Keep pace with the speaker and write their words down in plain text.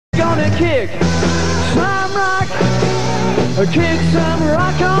gonna kick some rock, kick some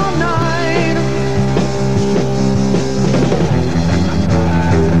rock all night.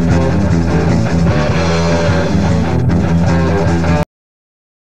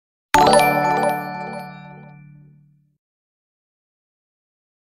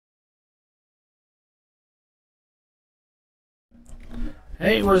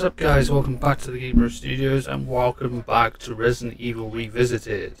 Hey, what is up guys, welcome back to the Gamer Studios and welcome back to Resident Evil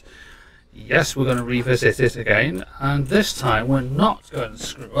Revisited. Yes, we're going to revisit it again, and this time we're not going to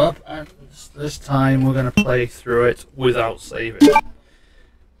screw up, and this time we're going to play through it without saving.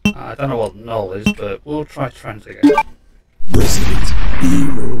 I don't know what null is, but we'll try Trent again. Resident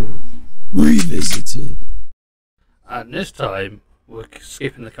Evil Revisited. And this time we're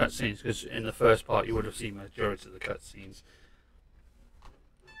skipping the cutscenes, because in the first part you would have seen the majority of the cutscenes.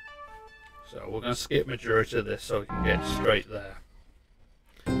 So we're going to skip majority of this so we can get straight there.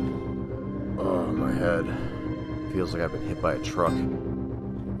 Oh, my head. Feels like I've been hit by a truck.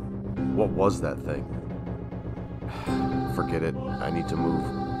 What was that thing? Forget it. I need to move.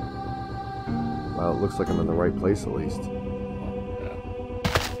 Well, it looks like I'm in the right place at least.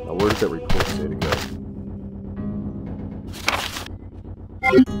 Now, where did that report say to go?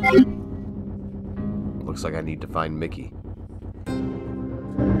 Looks like I need to find Mickey.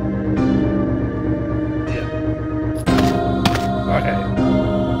 Okay.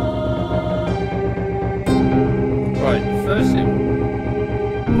 Right, first thing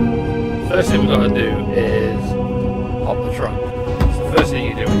we've got to do is pop the trunk. It's the first thing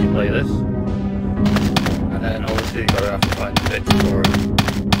you do when you play this. And then obviously you've got to have to find the bits for it.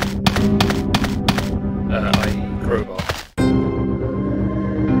 I.e. crowbar.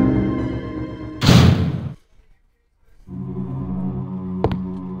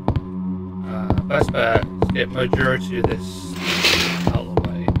 Best bet is get majority of this out of the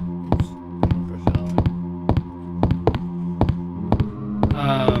way. Push it on.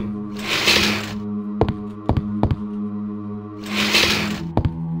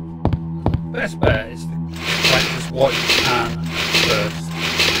 Best bet is to practice what you can first.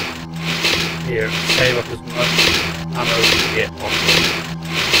 Here, save up as much ammo as you get possible.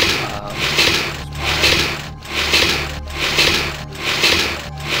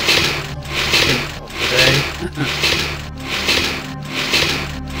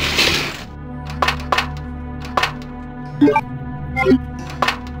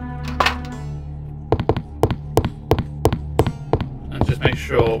 And just make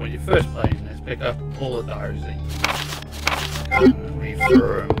sure when you're first playing this, pick up all the diaries that you can and read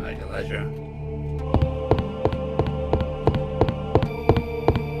through them at your leisure.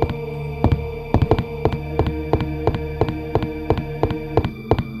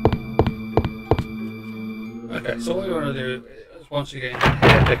 Okay, so what we want to do is once you get in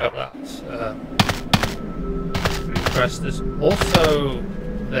here, pick up that. Press this. Also,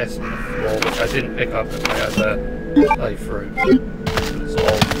 this on the floor, which I didn't pick up in my other playthrough. It's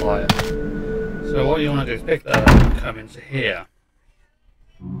all fire. So what you want to do is pick that up and come into here.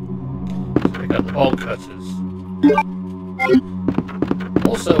 So pick up the bolt cutters.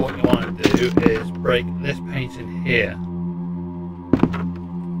 Also, what you want to do is break this paint in here.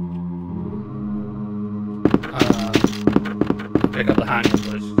 Pick up the handles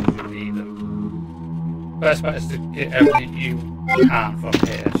if you need them. Best bet is to get everything you can from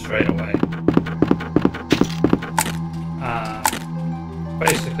here straight away.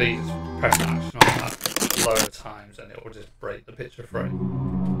 Basically, just press action on that a load of times and it will just break the picture frame.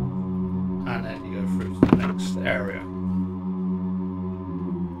 And then you go through to the next area.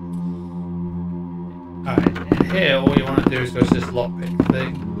 Alright, in here all you want to do is go to this lockpick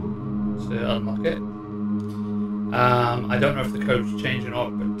thing to unlock it. I don't know if the code's changing or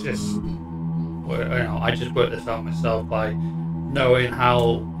not, but just, I just worked this out myself by knowing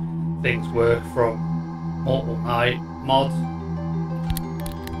how things work from Mortal Night mod.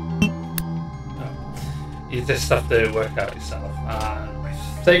 You just have to work out yourself. And I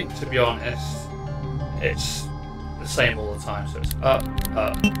think, to be honest, it's the same all the time. So it's up,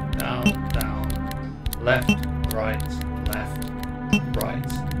 up, down, down, left, right,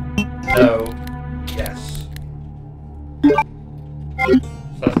 no, yes. So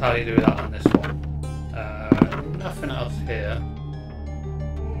that's how you do that on this one. Nothing else here.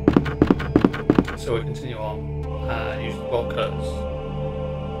 So we continue on. Use the bolt cutters.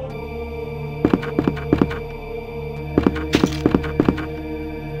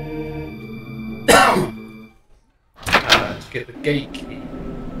 To get the gate key.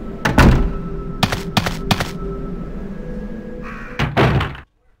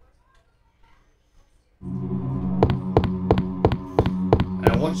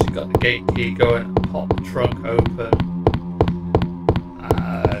 once you got the gate key, go in and pop the trunk open.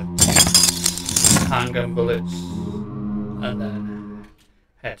 Handgun bullets, and then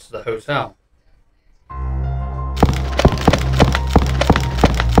head to the hotel.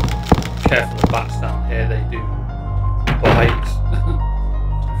 Careful the bats down here, they do bite.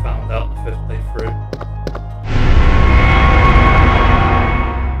 Found out the first playthrough.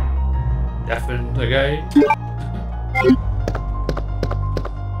 Deafened again.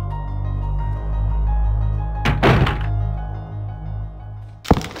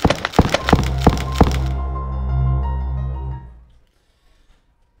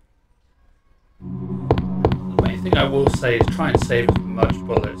 I will say is try and save as much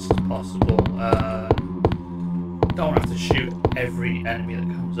bullets as possible. Don't have to shoot every enemy that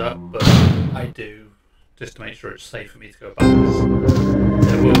comes up, but I do, just to make sure it's safe for me to go backwards.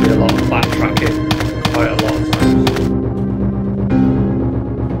 There will be a lot of backtracking, quite a lot of times.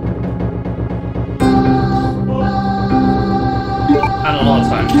 And a lot of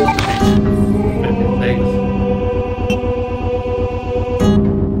times changing things.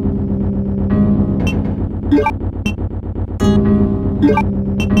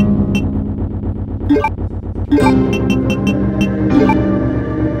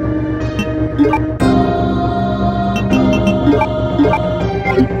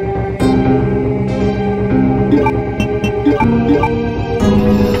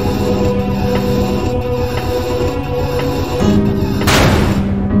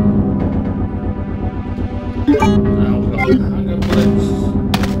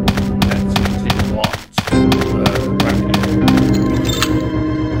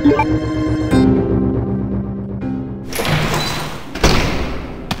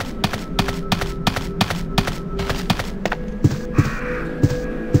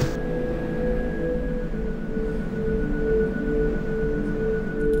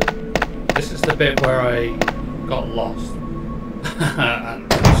 This is the bit where I got lost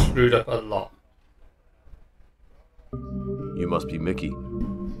and screwed up a lot. You must be Mickey.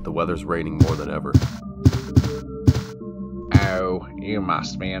 The weather's raining more than ever. Oh, you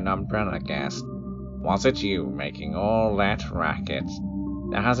must be an umbrella guest. Was it you making all that racket?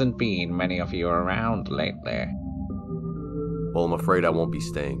 There hasn't been many of you around lately. Well, I'm afraid I won't be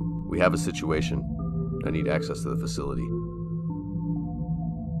staying. We have a situation. I need access to the facility.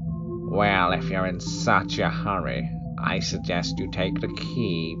 Well, if you're in such a hurry, I suggest you take the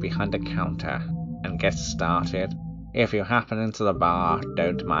key behind the counter and get started. If you happen into the bar,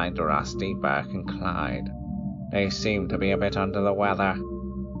 don't mind Rusty, Burke and Clyde. They seem to be a bit under the weather.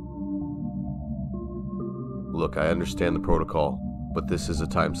 Look, I understand the protocol, but this is a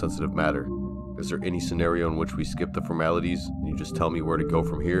time-sensitive matter. Is there any scenario in which we skip the formalities and you just tell me where to go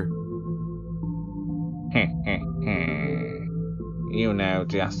from here? You know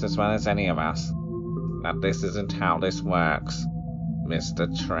just as well as any of us that this isn't how this works, Mr.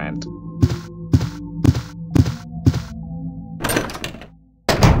 Trent.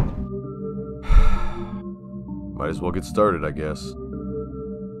 Might as well get started, I guess.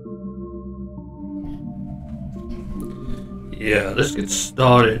 Yeah, let's get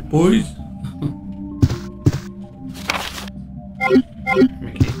started, boys.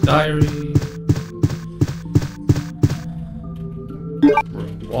 Mickey's diary.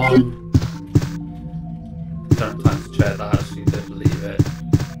 Room 1. Don't plan to check that, I just need to leave it.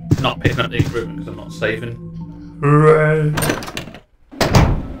 Not picking up the equipment because I'm not saving. Hooray!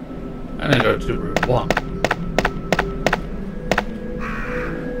 And then go to room 1.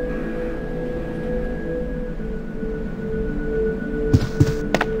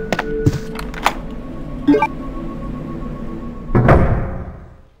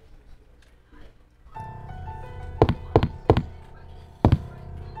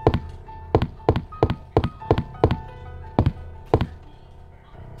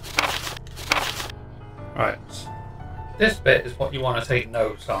 Right, this bit is what you want to take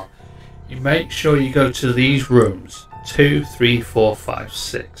notes on. You make sure you go to these rooms, 2, 3, 4, 5,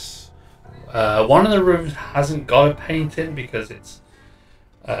 6. One of the rooms hasn't got a painting because it's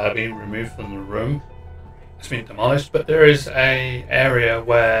been removed from the room. It's been demolished, but there is a area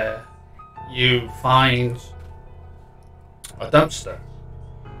where you find a dumpster.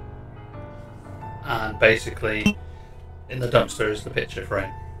 And basically, in the dumpster is the picture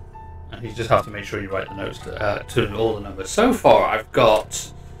frame. And you just have to make sure you write the notes to all the numbers. So far, I've got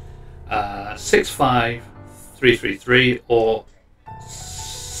 65333 or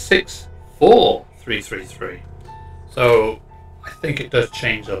 64333. So I think it does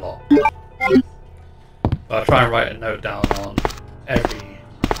change a lot. But I'll try and write a note down on every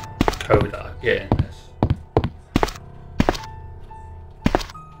code that I get in this.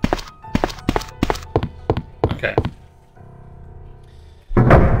 Okay.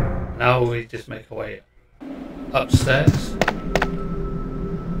 Now we just make our way upstairs.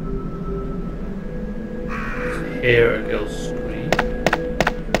 Hear a girl scream.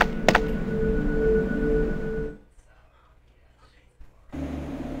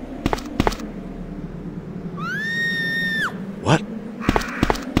 What?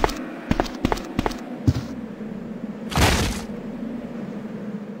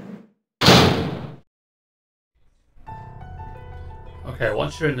 Okay,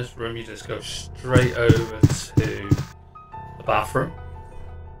 once you're in this room, you just go straight over to the bathroom.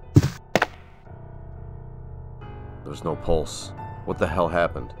 There's no pulse. What the hell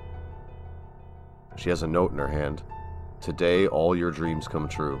happened? She has a note in her hand. Today, all your dreams come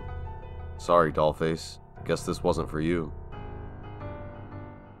true. Sorry, Dollface. Guess this wasn't for you.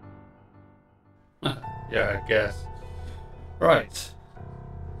 Yeah, I guess. Right.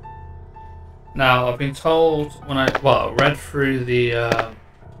 Now, I've been told when I read through the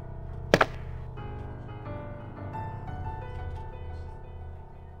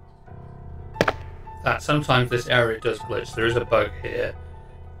that sometimes this area does glitch. There is a bug here.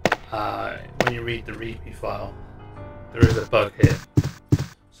 When you read the replay file, there is a bug here.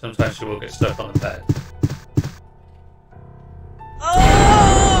 Sometimes you will get stuck on the bed.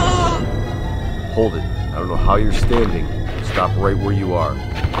 Hold it. I don't know how you're standing. Stop right where you are.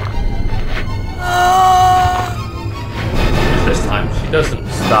 This time she doesn't.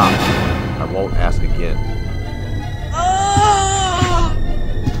 Stop. I won't ask again.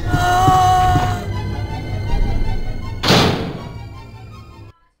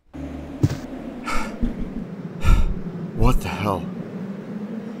 What the hell?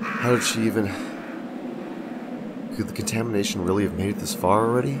 How did she even... Could the contamination really have made it this far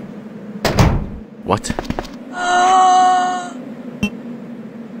already? What?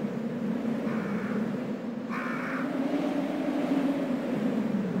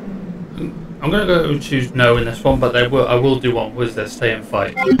 I'm gonna go choose no in this one, but I will do one with the stay and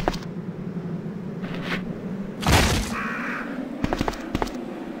fight.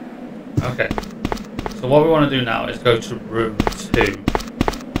 Okay. So what we want to do now is go to room 2.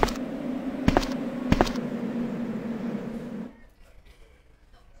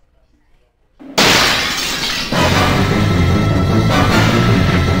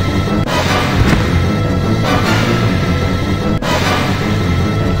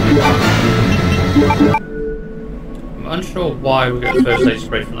 I'm unsure why we got first aid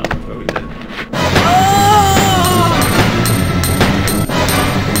spray from that one, but we did.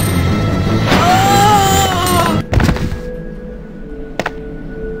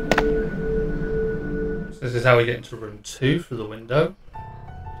 So this is how we get into room 2 through the window.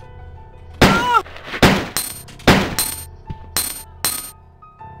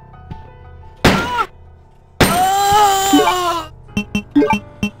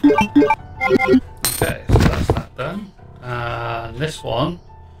 Okay, so that's that done. And this one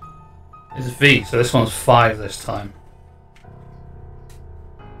is V, so this one's 5 this time.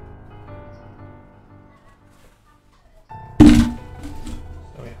 So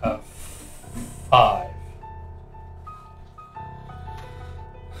we have 5.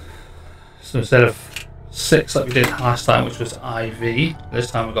 So instead of 6 like we did last time, which was IV, this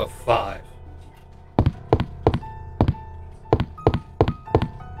time we've got 5.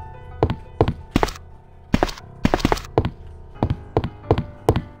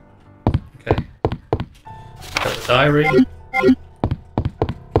 Diary.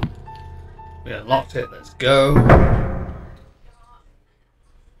 We unlocked it, let's go.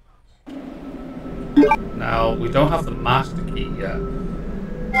 Now, we don't have the master key yet,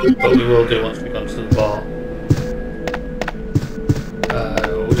 but we will do once we come to the bar.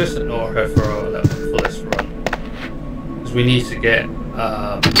 We'll just ignore her for this run, because we need to get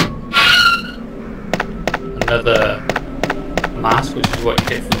another mask, which is what you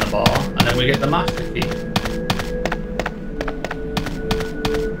get from the bar, and then we get the master key.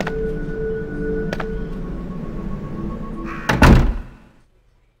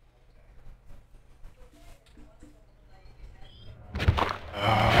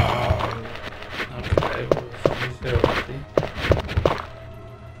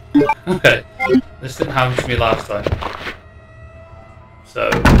 Okay, this didn't happen to me last time, so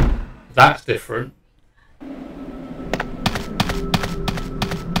that's different.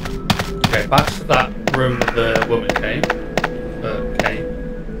 Okay, back to that room the woman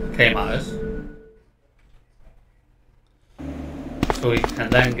came at us. So we can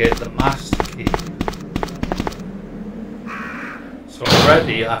then get the master key. So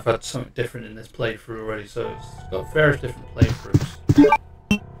already I've had something different in this playthrough already, so it's got various different playthroughs.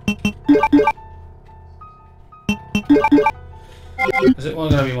 Is it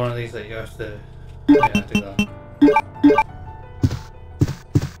going to be one of these that you have to... Yeah, do that. You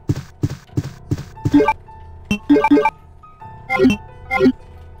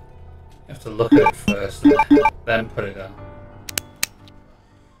have to look at it first, then put it down.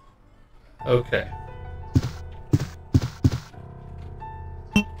 Okay.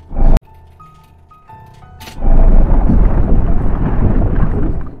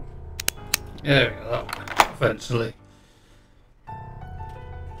 There we go, that one, eventually.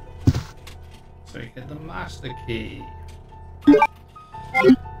 So you get the master key.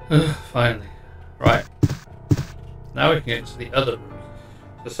 Finally. Right. Now we can get into the other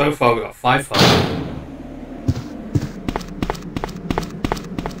rooms. So far we've got 5 files.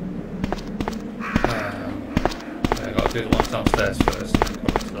 I've got to do the ones downstairs first and then come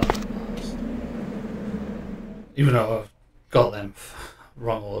to that one last. Even though I've got them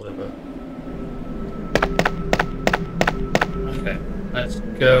wrong order, but... Okay, let's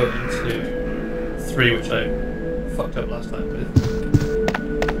go into 3, which I fucked up last time with.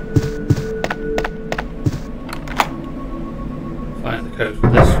 Find the code for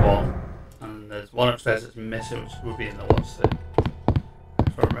this one, and there's one upstairs that's missing, which will be in the what's it.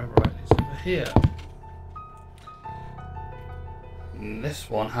 If I remember right, it's over here. And this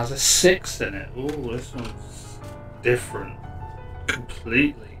one has a 6 in it. Ooh, this one's different.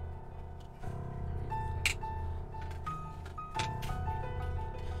 Completely.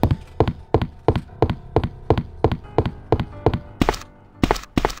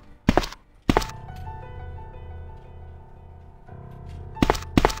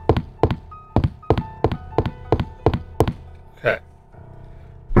 Okay.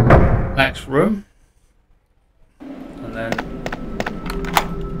 Next room. And then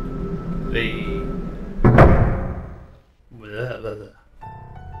the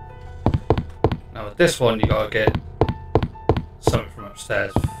now with this one you gotta get something from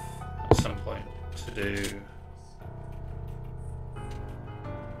upstairs at some point to do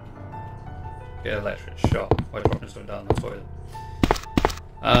get electric shock by dropping something down the toilet.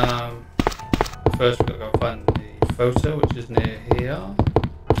 First we've got to go find the photo, which is near here,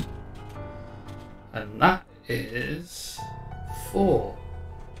 and that is 4.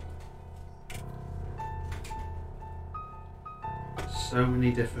 So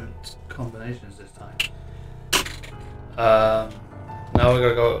many different combinations this time. Now we're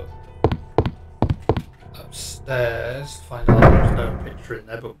gonna go upstairs, find out there's no picture in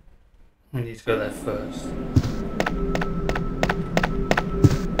there, but we need to go there first.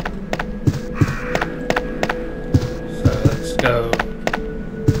 So let's go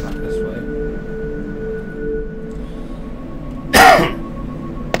back this way.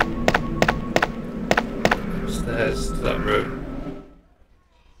 Upstairs to that room.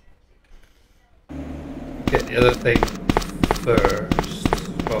 Get the other thing first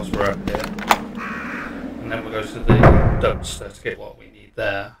whilst we're up here, and then we'll go to the dumpster to get what we need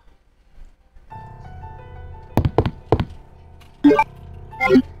there.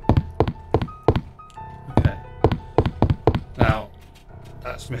 Okay, now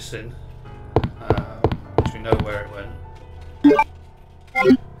that's missing, which we know where it went.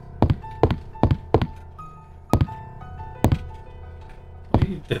 What are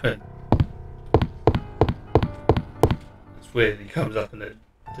you doing? Weird, he comes up and it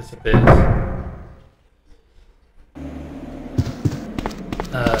disappears.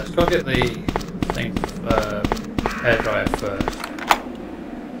 Let's go get the thing, hairdryer first,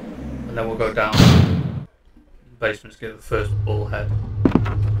 and then we'll go down the basement to get the first bullhead.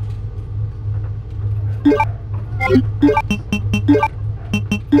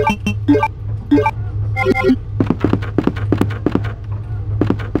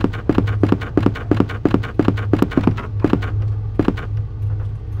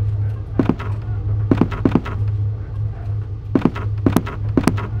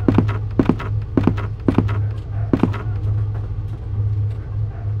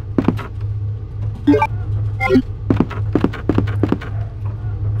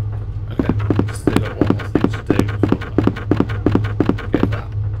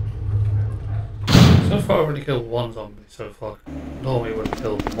 Killed one zombie so far. Normally would have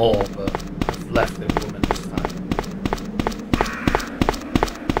killed more, but I've left the woman this time.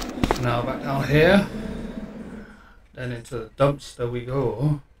 So now back down here, then into the dumpster we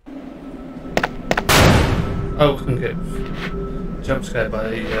go. Oh, we can get jump scared by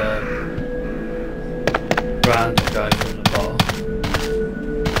the random guy from the bar.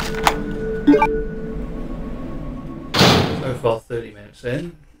 So far 30 minutes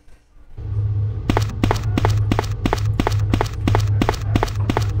in.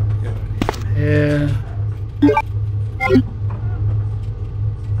 Here.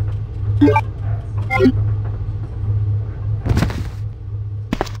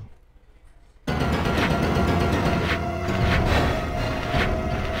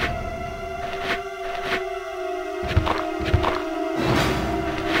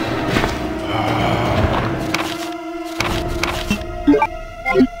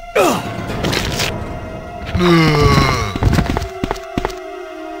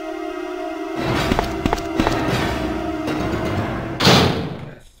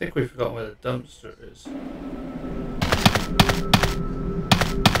 think we've forgotten where the dumpster is.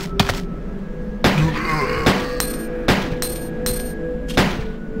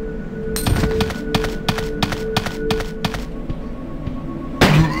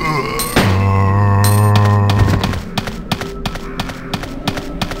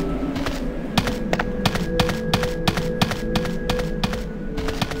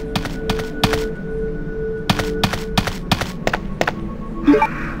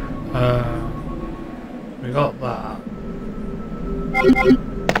 We got that.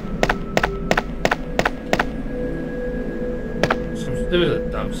 Something to do with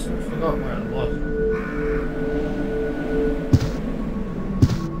the dumpster. I forgot where it was.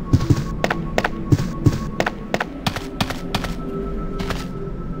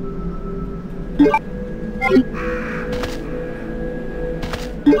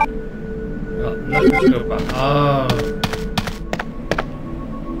 Got nothing to go back. Oh.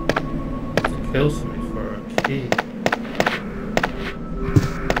 Kill somebody for a key.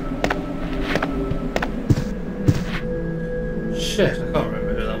 Shit, I can't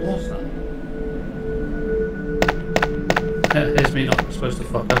remember who that was now. Here's me not supposed to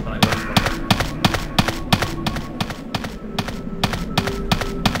fuck up when I go for it.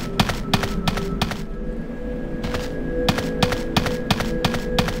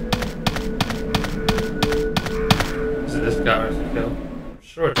 Is it this guy or is it kill? I'm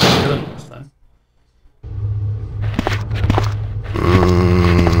sure it's kill him this time.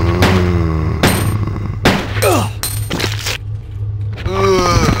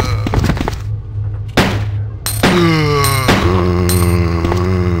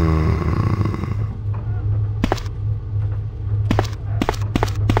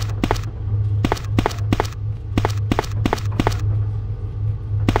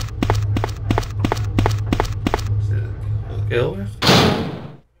 Kill or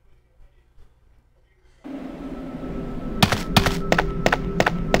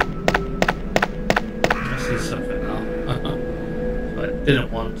I see something now. But I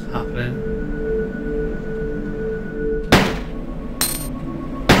didn't want happening.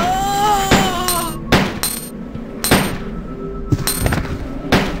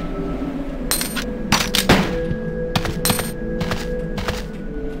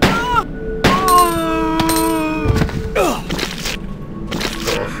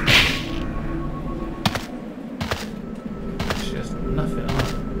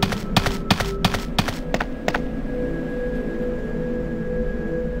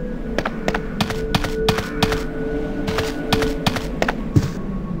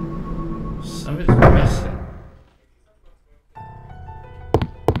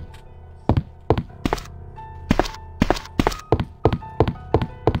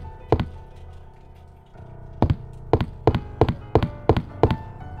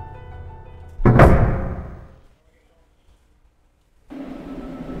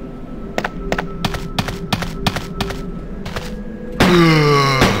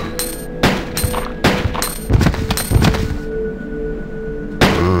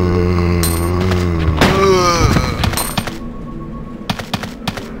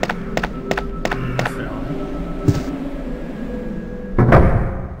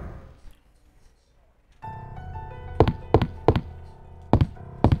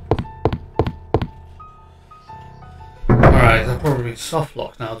 Alright, I'll probably soft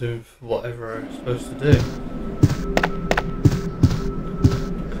lock now, doing whatever I'm supposed to do.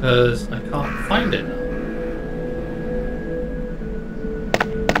 Because I can't find it now.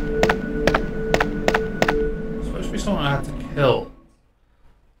 It's supposed to be someone I had to kill.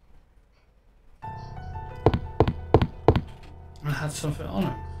 I had something on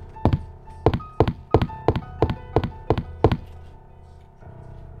him.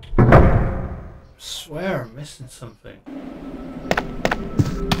 I swear I'm missing something.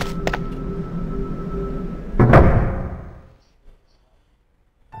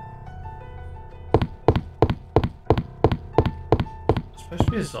 There's supposed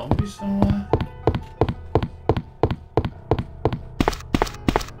to be a zombie somewhere.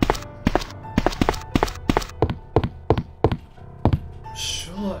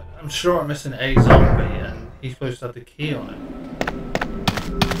 I'm sure I'm missing a zombie and he's supposed to have the key on it.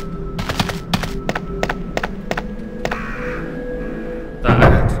 That I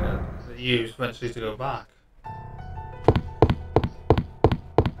had to use eventually to go back.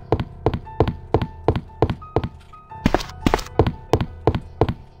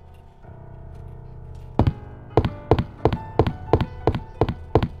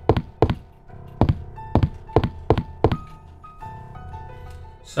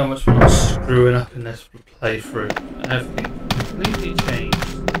 So much for not screwing up in this playthrough. Everything completely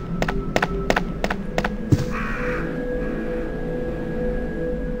changed.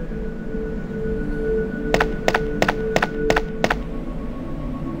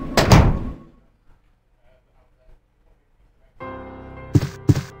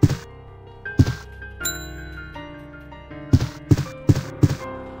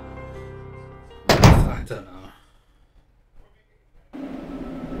 I don't know.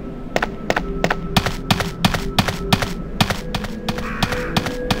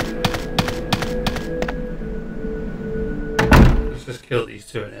 Let's just kill these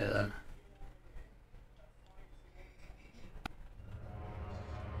two in here then.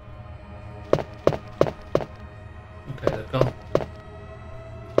 Okay, they're gone.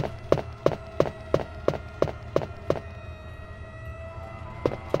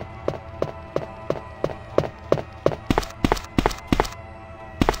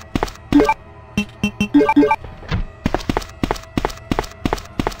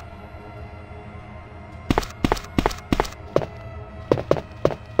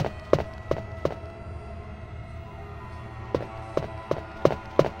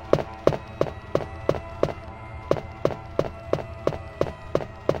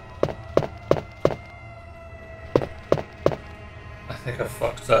 I think I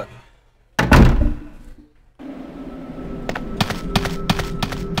fucked up.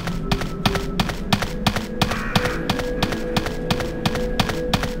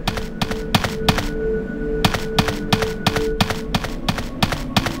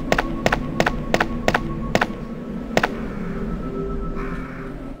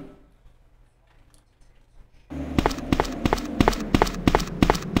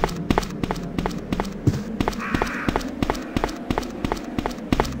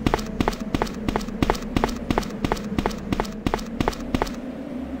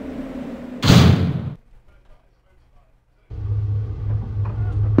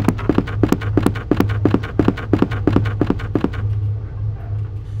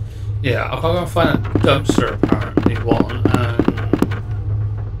 Yeah, I'll go and find a dumpster apparently one,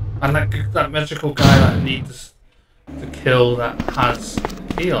 and that magical guy that I need to kill that has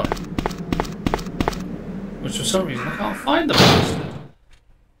healing, which for some reason I can't find the bastard.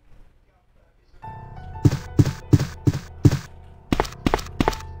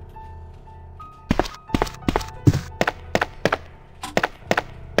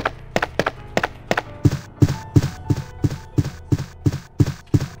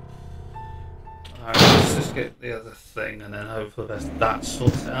 Get the other thing and then hopefully that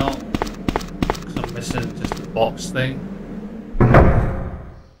sorts it out, because I'm missing just the box thing,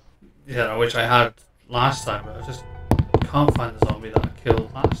 which I had last time, but I just can't find the zombie that I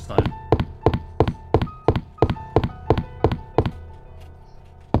killed last time.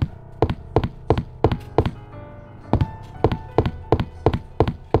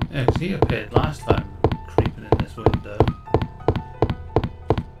 Yeah, because he appeared last time creeping in this window.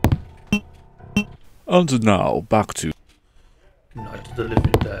 And now, back to Night of the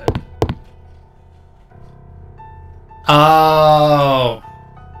Living Dead. Oh!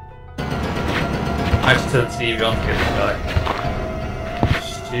 I just turned the TV on to get the guy.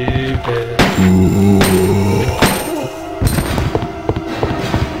 Stupid.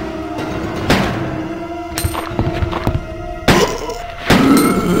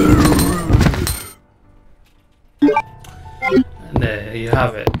 And there you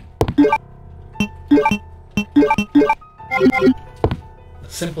have it. The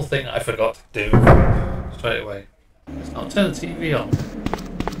simple thing I forgot to do straight away. Let's not turn the TV on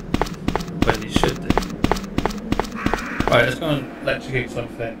when you should do. Right, let's go and electrocute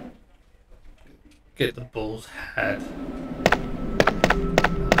something. Get the bull's head.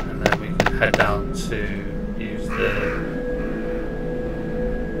 And then we can head down to use the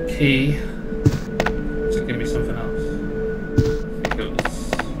key to give me something else. I think it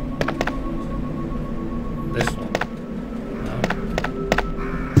was this one. No.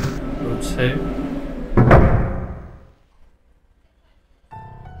 Room 2.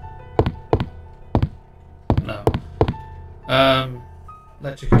 No.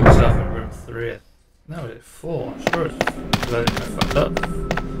 Electrocute yourself in room 3. No, it's 4. I'm sure it's 4. I think I fucked up.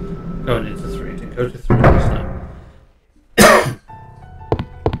 Going into 3. Didn't go to 3 last time.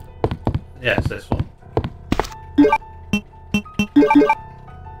 Yeah, it's this one.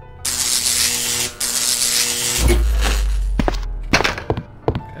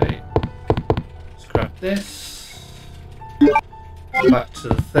 Okay. Let's grab this. Back to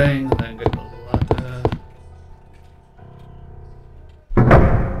the thing, then get the ladder.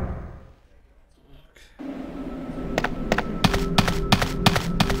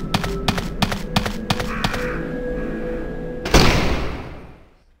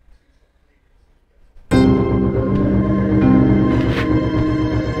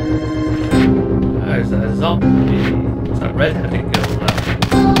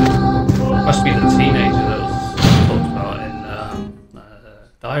 Must be the teenager that was talked about in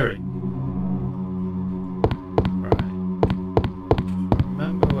Diary. Right.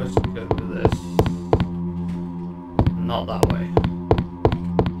 Remember where to go with this. Not that way.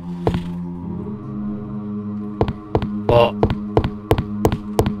 But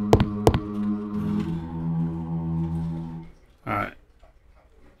alright.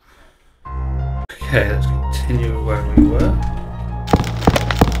 Okay, let's continue where we were.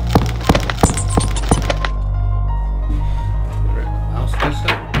 Mouse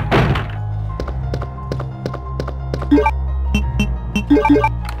cursor.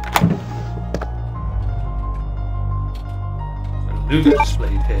 So Luger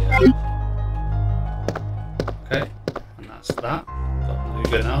displayed here. Okay, and that's that. Got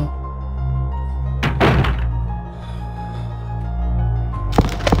Luger now.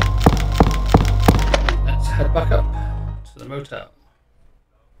 Let's head back up to the motel.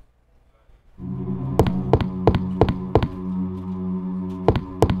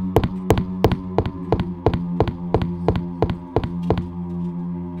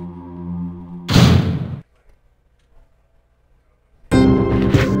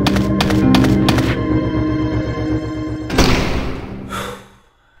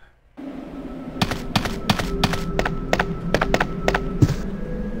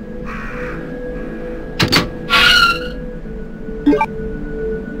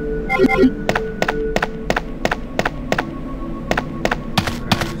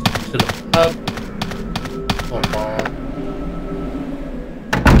 To the pub or bar,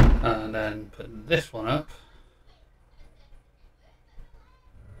 and then put this one up.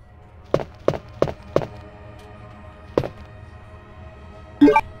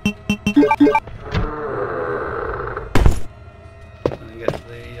 And you get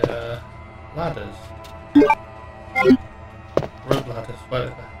the ladders, rope ladders,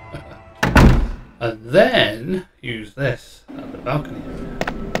 whatever. And then use this at the balcony area.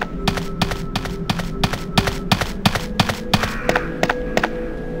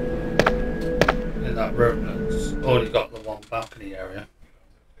 In that room that's only got the one balcony area.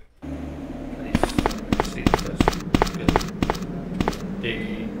 And you see the first one.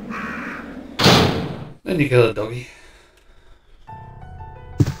 Then you kill a doggy.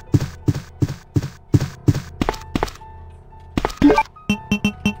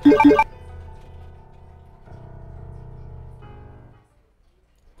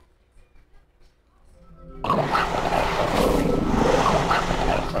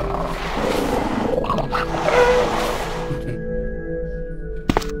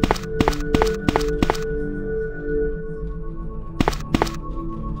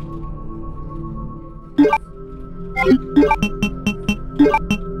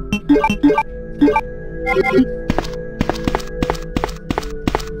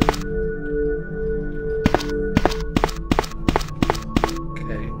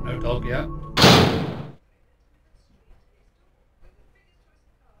 Okay, no dog yet.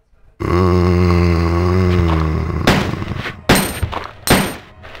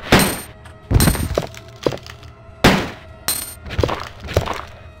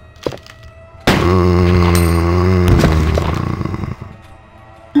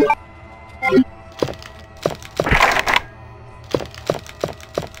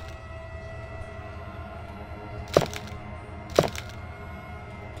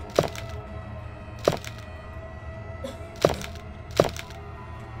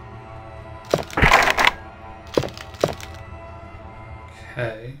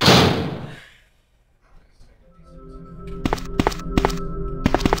 Okay.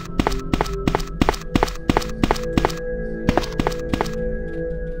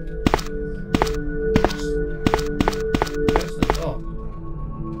 Where's the dog?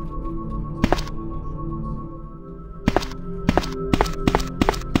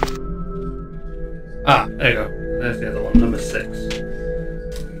 Ah, there you go. There's the other one, number 6.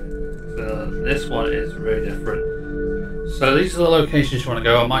 So this one is very different. So these are the locations you want to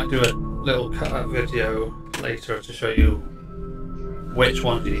go. I might do a little cut video later to show you which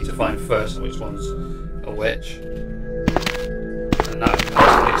ones you need to find first and which ones are which. And now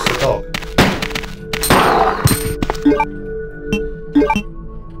it's the dog.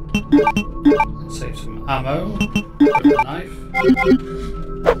 Save some ammo with the knife.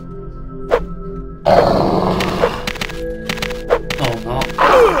 Oh no.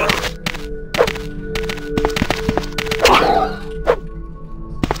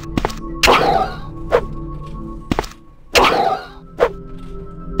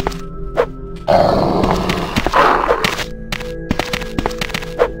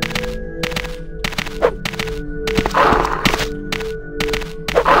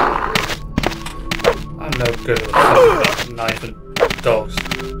 I'm no good with a knife and dogs.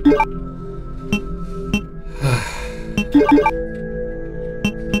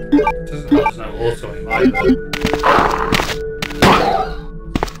 There's no auto aim either.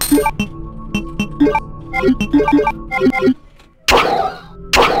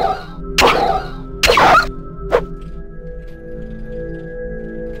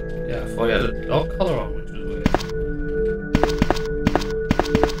 Yeah, I thought he had a dog collar on, which was weird.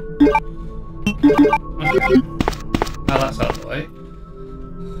 Okay. Now that's out of the way.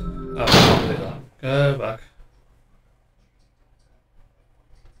 Oh, I can't do that. Go back.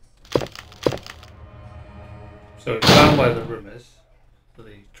 So we found where the room is for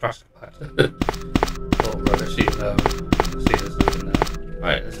the trash compactor. Or rubbish, even though see there's nothing there.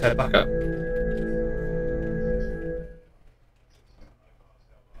 Alright, let's head back up.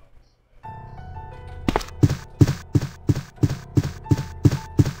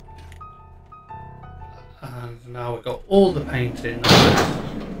 And now we've got all the painting.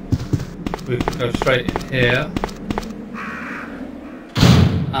 We can go straight in here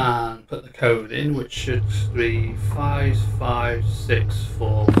and put the code in, which should be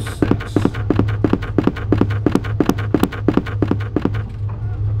 55646.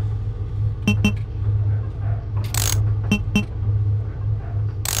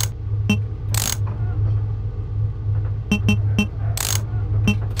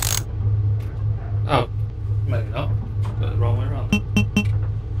 Oh, maybe not. Got it the wrong way around.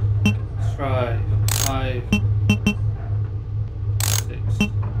 Let's try 5, 6.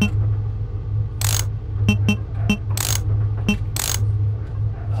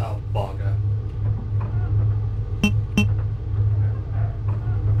 Oh, bugger.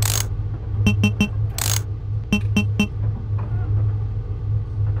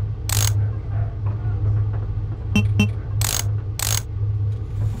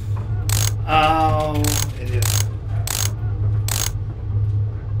 Oh, idiot.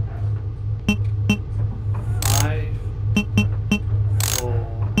 5, 4,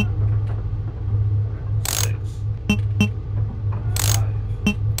 6. 5,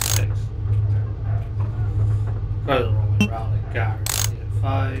 6. Got it the wrong way around, I guarantee it.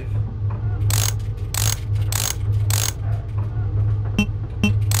 5,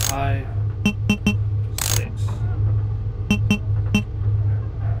 5, 6.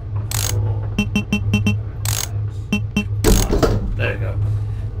 4, 6. There you go.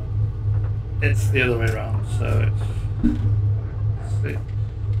 It's the other way around, so it's 6,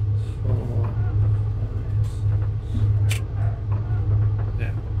 4, 5, 6.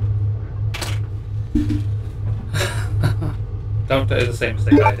 Yeah. Don't do the same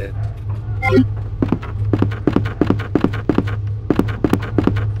mistake I did.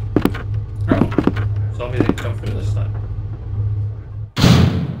 Oh, zombie didn't come through this time.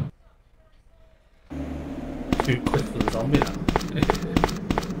 Too quick for the zombie now.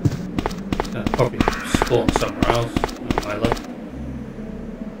 Probably spawn somewhere else. With my luck.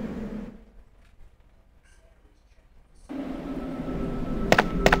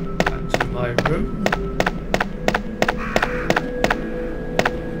 Back to my room.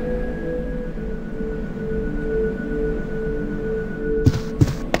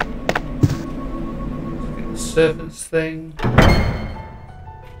 Get the servants thing.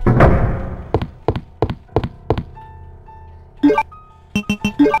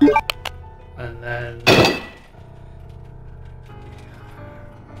 And then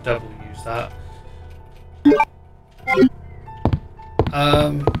double use that.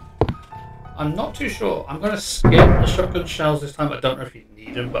 I'm not too sure. I'm going to skip the shotgun shells this time. I don't know if you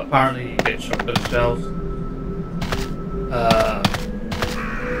need them, but apparently you get shotgun shells.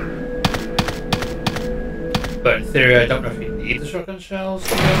 But in theory, I don't know if you need the shotgun shells,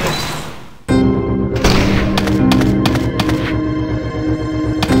 to be honest.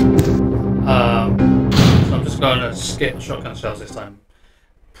 So I'm just going to skip shotgun shells this time.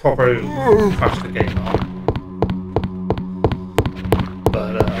 Probably crash the game on.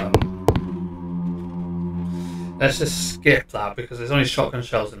 But let's just skip that because there's only shotgun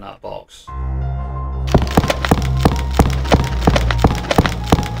shells in that box.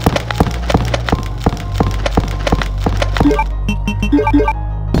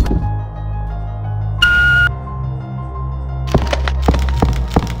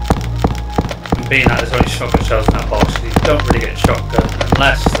 Being that there's only shotgun shells in that box, you don't really get shotgun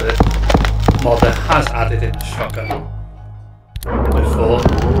unless the modder has added in the shotgun before.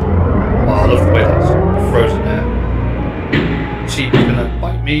 Oh, I love the way that's frozen there. Sheep's gonna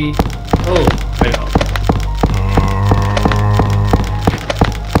bite me. Oh, maybe not.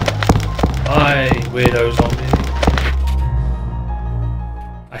 Bye, weirdo zombie.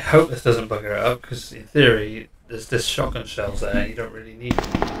 I hope this doesn't bugger it up, because in theory there's this shotgun shells there and you don't really need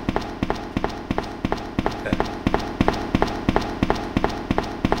them. Okay.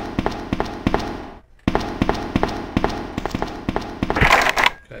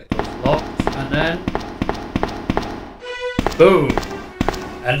 Okay, door's locked, and then boom!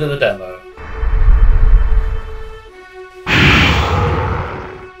 End of the demo.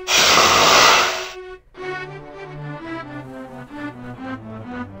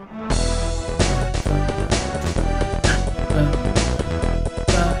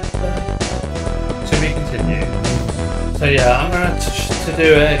 So yeah, I'm going to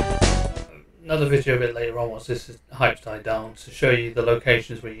do another video a bit later on once this hype's died down to show you the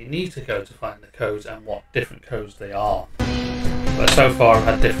locations where you need to go to find the codes and what different codes they are. But so far I've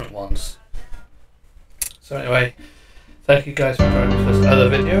had different ones. So anyway, thank you guys for joining me for this other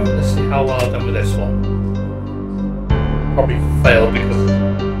video. Let's see how well I've done with this one. Probably failed because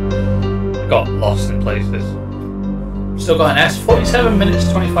I got lost in places. Still got an S, 47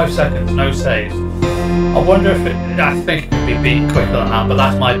 minutes 25 seconds, no saves. I wonder if I think it could be beat quicker than that, but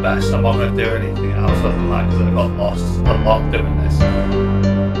that's my best. I'm not going to do anything else other than that because I got lost a lot doing this.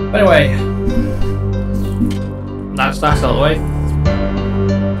 But anyway, that's out of the way.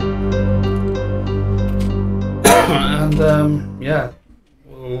 And yeah,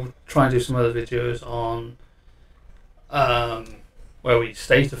 we'll try and do some other videos on where we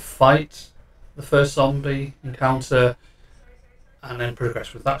stay to fight the first zombie encounter and then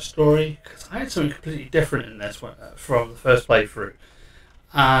progress with that story, because I had something completely different in this one from the first playthrough,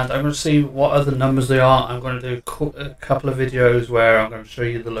 and I'm going to see what other numbers they are. I'm going to do a couple of videos where I'm going to show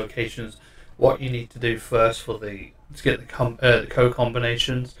you the locations, what you need to do first for to get the code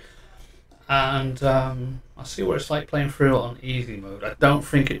combinations, and I'll see what it's like playing through it on easy mode. I don't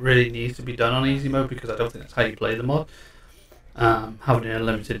think it really needs to be done on easy mode because I don't think that's how you play the mod, having an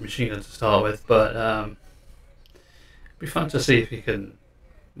unlimited machine gun to start with, but be fun to see if you can,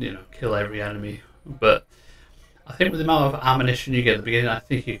 kill every enemy. But I think with the amount of ammunition you get at the beginning, I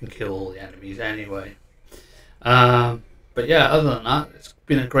think you can kill all the enemies anyway. But yeah, other than that, it's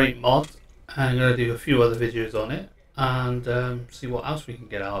been a great mod. I'm going to do a few other videos on it and see what else we can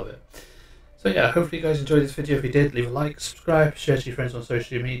get out of it. So yeah, hopefully you guys enjoyed this video. If you did, leave a like, subscribe, share to your friends on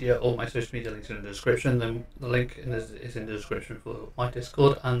social media. All my social media links are in the description. Then the link is in the description for my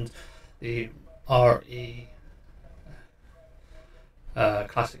Discord and the RE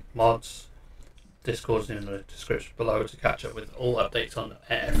Classic Mods Discord's in the description below to catch up with all updates on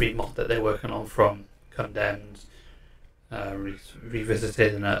every mod that they're working on, from Condemned,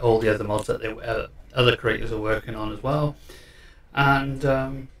 Revisited, and all the other mods that other creators are working on as well.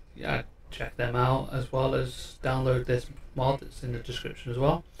 And yeah, check them out as well as download this mod that's in the description as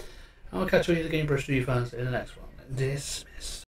well. And I'll catch all you the Game Brush fans in the next one. Dismiss.